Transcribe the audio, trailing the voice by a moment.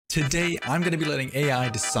Today, I'm going to be letting AI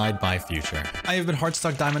decide my future. I have been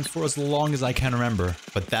hardstuck diamond for as long as I can remember,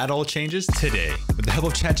 but that all changes today. With the help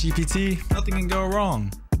of ChatGPT, nothing can go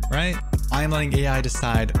wrong, right? I am letting AI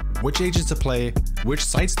decide which agents to play, which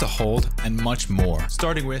sites to hold, and much more.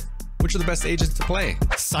 Starting with, which are the best agents to play?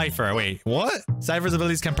 Cypher, wait, what? Cypher's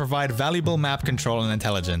abilities can provide valuable map control and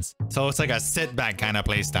intelligence. So it's like a sit back kind of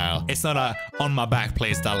playstyle. It's not a on my back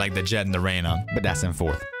playstyle like the Jett and the Reyna, but that's in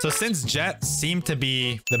fourth. So since Jett seemed to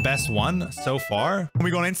be the best one so far, we're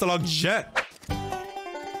gonna insta-log Jett.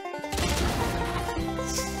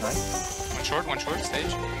 Nice. One short,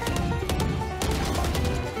 stage.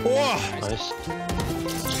 Whoa! Nice.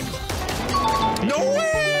 No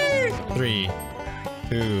way! 3,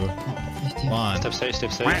 2, 1. Step safe.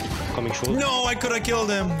 Coming short. No, I could have killed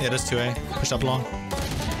him. Yeah, that's 2A. Push up long.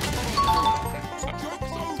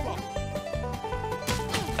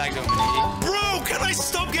 Bro, can I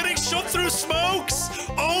stop getting shot through smokes?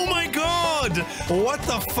 Oh my god! What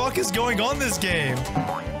the fuck is going on this game?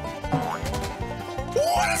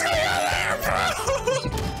 What is going on there, bro?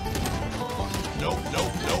 Nope.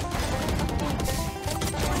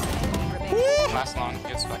 Last long,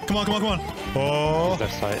 gets back. Come on. Oh.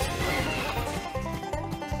 Left side.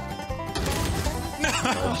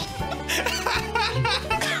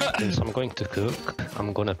 Since I'm going to cook,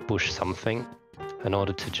 I'm gonna push something in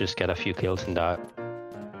order to just get a few kills in that.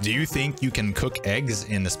 Do you think you can cook eggs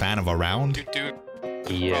in the span of a round? Dude.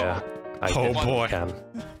 Yeah. I Oh boy. can.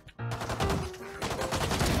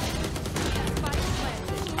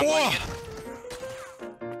 Oh.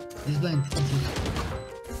 He's blind.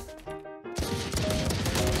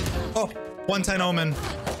 Oh, 110 Omen.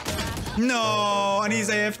 No, and he's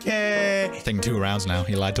AFK. Taking 2 rounds now.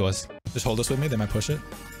 He lied to us. Just hold this with me, they might push it.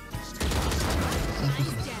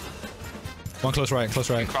 One close right.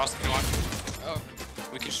 Cross if you want. Oh,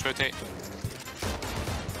 we can just rotate.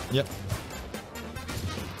 Yep.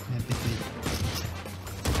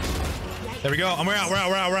 There we go. And we're out.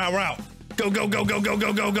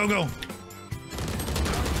 Go.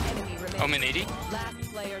 Omen 80. Last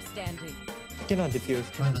player standing. Cannot defuse.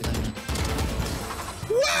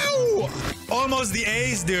 Wow! Almost the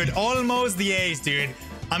ace, dude.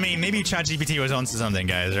 I mean, maybe ChatGPT was onto something,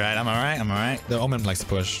 guys, right? I'm alright. The Omen likes to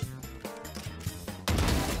push.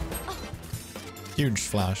 Huge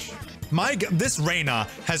flash. This Reyna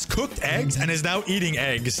has cooked eggs and is now eating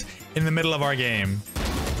eggs in the middle of our game.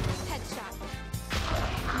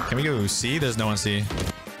 Can we go C? There's no one C.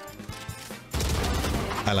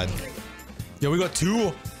 I lied. Yo, we got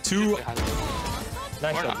two.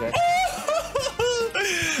 Nice object.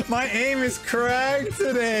 My aim is cracked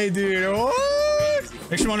today, dude. What?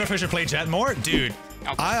 Makes me wonder if I should play Jett more. Dude,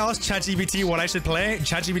 I asked ChatGPT what I should play.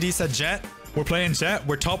 ChatGPT said Jett. We're playing Jett.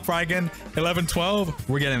 We're top fragging 11-12.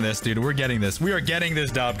 We're getting this, dude. We're getting this. We are getting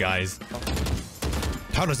this dub, guys.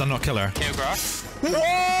 How does that not kill her? Whoa!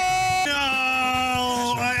 No!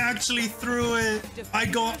 I actually threw it. I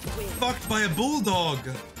got fucked by a bulldog.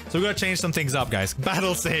 So we gotta change some things up, guys.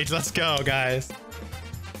 Battle Sage. Let's go, guys.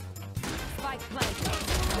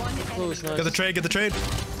 Get the trade.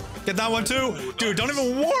 Get that one too. Dude, don't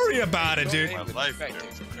even worry about it, dude.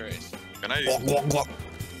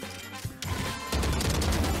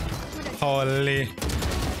 Holy,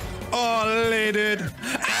 dude.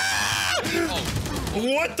 Ah!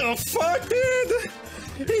 What the fuck, dude?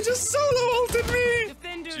 He just solo ulted me.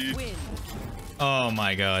 Oh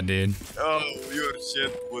my god, dude. Oh, you're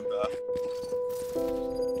shit, Buddha.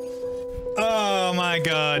 Oh my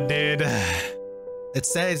god, dude. It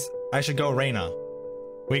says I should go Reyna.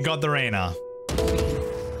 We got the Reyna.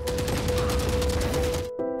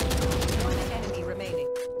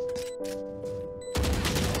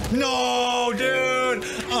 No, dude.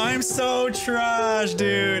 I'm so trash,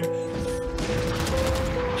 dude.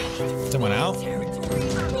 Someone out?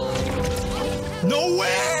 No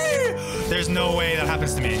way! There's no way that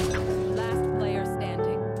happens to me. Last player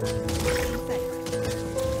standing.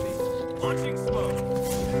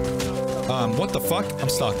 What the fuck? I'm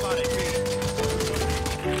stuck.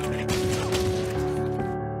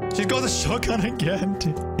 She's got the shotgun again,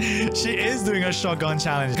 dude. She is doing a shotgun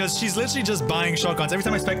challenge because she's literally just buying shotguns. Every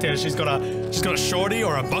time I spectate her, she's got a shorty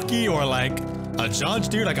or a bucky or like a judge,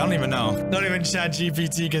 dude. Like, I don't even know. Not even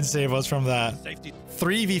ChatGPT can save us from that.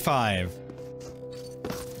 3v5.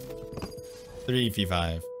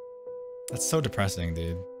 3v5. That's so depressing,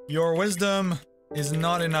 dude. Your wisdom is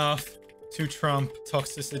not enough to trump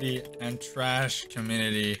toxicity and trash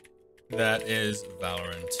community that is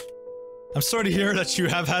Valorant. I'm sorry to hear that you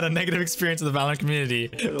have had a negative experience with the Valorant community.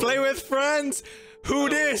 Play with friends! Who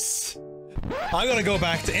dis? I gotta go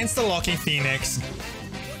back to insta-locking Phoenix.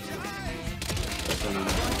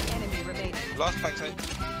 Last backside.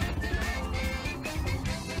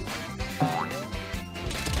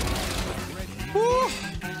 Woo!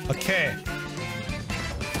 Okay.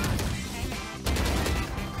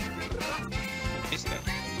 He's dead.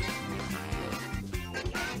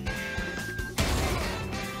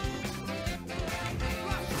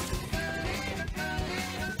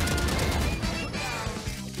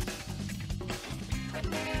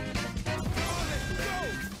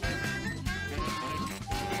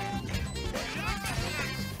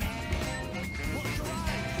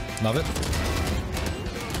 Love it.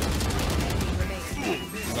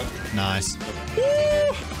 Nice. Woo!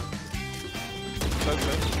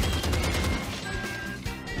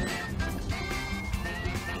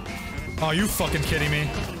 Are you fucking kidding me?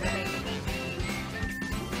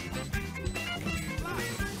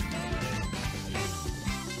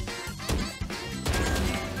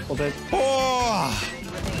 Okay. Oh!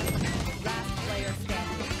 Last player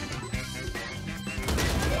standing.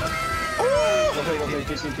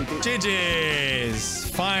 GG's!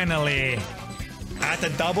 Finally! I had to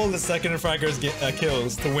double the second fraggers get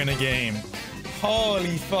kills to win a game.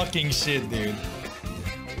 Holy fucking shit, dude.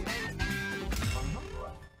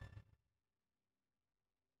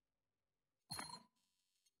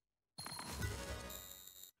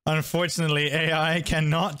 Unfortunately, AI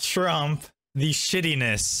cannot trump the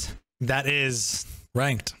shittiness that is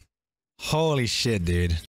ranked. Holy shit, dude.